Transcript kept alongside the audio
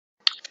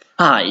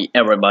Hi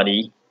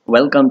everybody,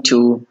 welcome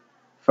to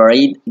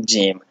Farid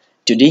Gym.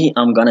 Today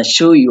I'm gonna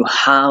show you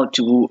how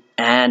to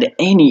add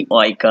any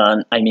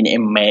icon,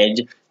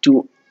 image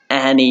to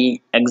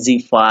any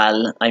exe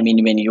file.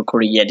 When you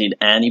created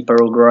any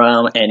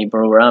program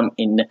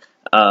in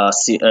Dev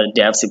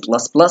C++,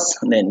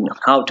 then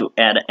how to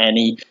add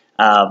any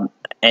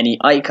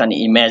icon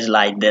image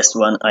like this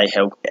one. I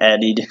have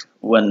added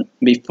one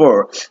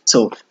before.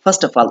 So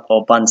first of all,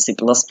 open C++,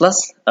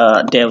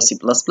 Dev C++.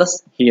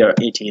 Here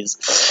it is.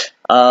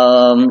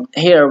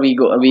 Here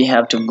we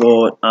have to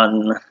go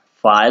on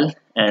file,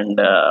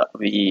 and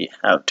we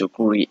have to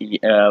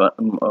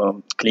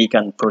click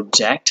on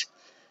project.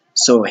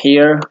 So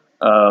here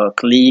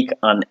click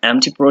on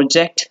empty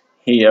project.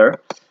 Here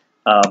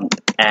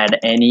add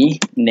any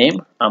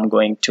name. I'm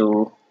going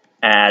to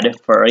add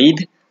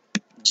Farid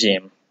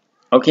Gym.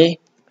 Okay,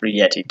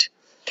 create it.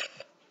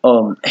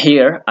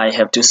 Here I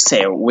have to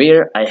save.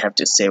 Where I have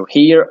to save?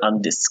 Here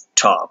on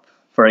desktop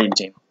Farid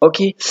Gym.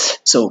 Okay,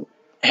 so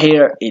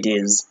here it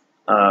is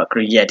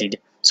created.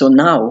 So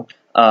now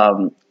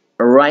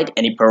write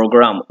any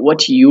program.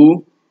 What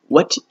you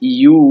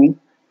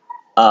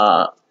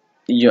are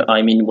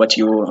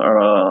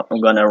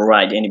gonna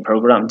write any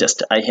program.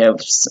 Just I have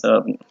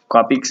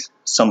copied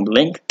some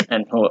link,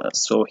 and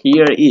so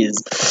here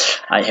is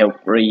I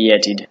have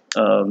created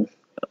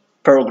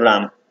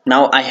program.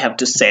 Now I have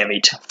to save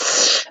it.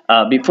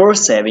 Before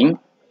saving,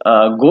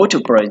 go to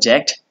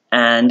project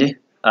and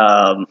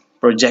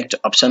project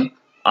option,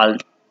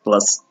 Alt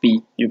plus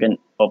P. You can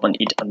open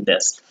it on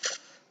this.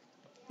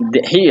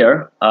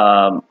 Here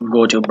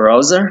go to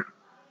browser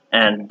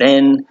and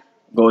then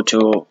go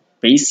to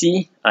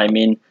PC.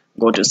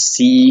 Go to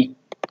C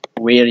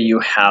where you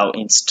have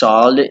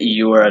installed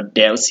your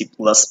Dev C++.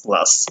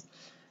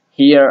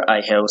 Here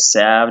I have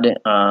saved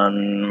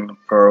on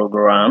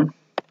program.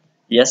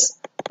 Yes,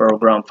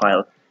 program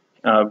file.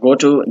 Go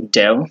to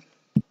Dev.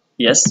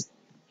 Yes,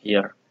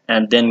 here,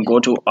 and then go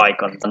to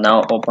icon.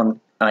 Now open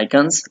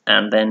icons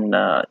and then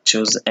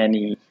choose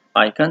any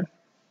icon.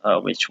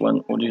 Which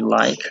one would you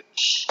like?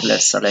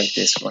 Let's select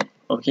this one.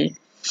 Okay,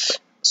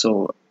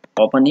 so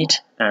open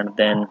it and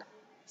then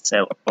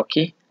save.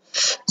 Okay,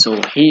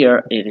 so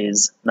here it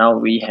is. Now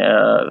we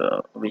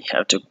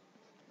have to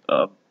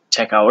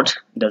check out,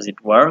 does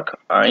it work,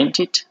 aren't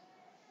it?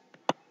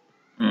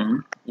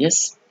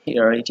 Yes,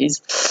 here it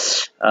is.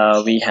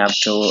 We have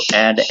to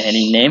add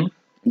any name,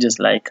 just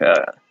like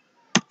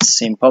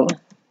simple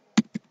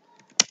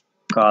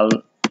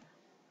calculator.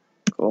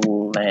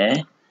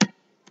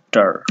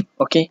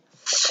 Okay,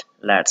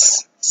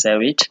 let's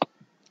save it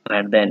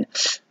and then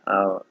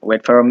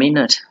wait for a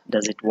minute.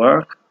 Does it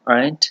work?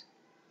 Alright.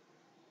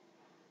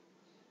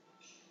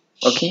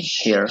 Okay,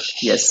 here,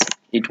 yes,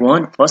 it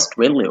won first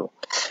value.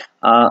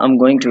 I'm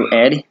going to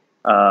add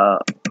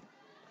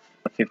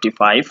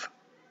 55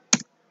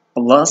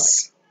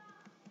 plus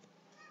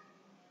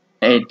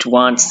it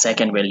wants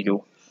second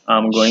value.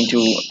 I'm going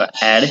to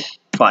add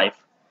 5,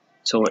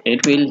 so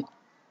it will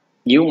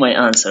give my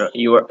answer.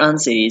 Your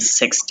answer is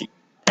 60.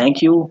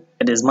 Thank you,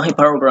 it is my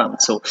program.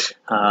 So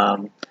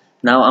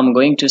now I'm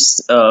going to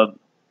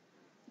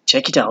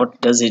check it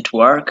out, does it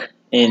work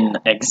in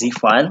exe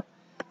file.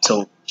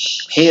 So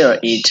here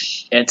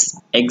it's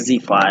exe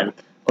file.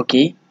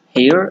 Okay,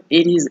 here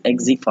it is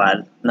exe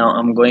file. Now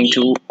I'm going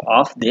to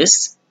off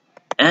this,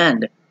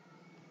 and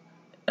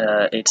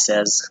it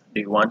says,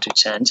 do you want to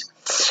change?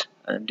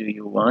 Do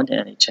you want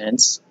any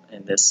change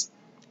in this?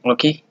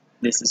 Okay,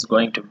 this is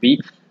going to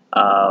be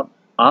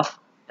off,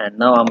 and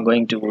now I'm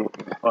going to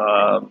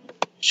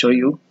show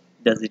you,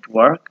 does it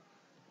work.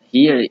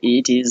 Here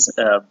it is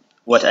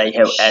what I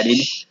have added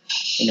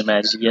in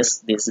image. Yes,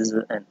 this is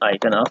an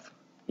icon of,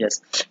 yes,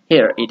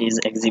 here it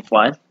is exe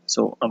file.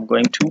 So I'm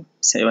going to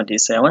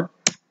 77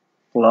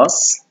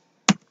 plus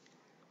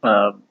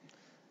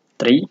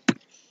 3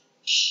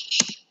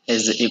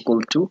 is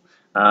equal to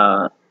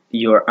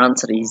your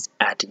answer is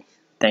 80.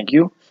 Thank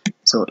you.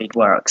 So it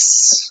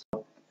works.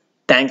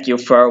 Thank you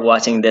for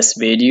watching this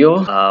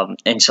video.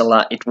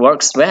 Inshallah it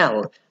works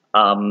well.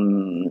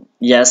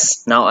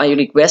 Yes, now I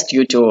request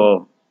you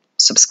to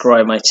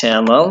subscribe my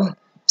channel.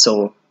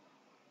 So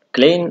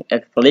click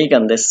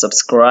on this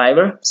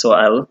subscriber, so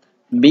I'll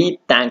be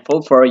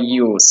thankful for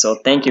you. So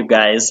thank you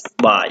guys,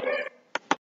 bye.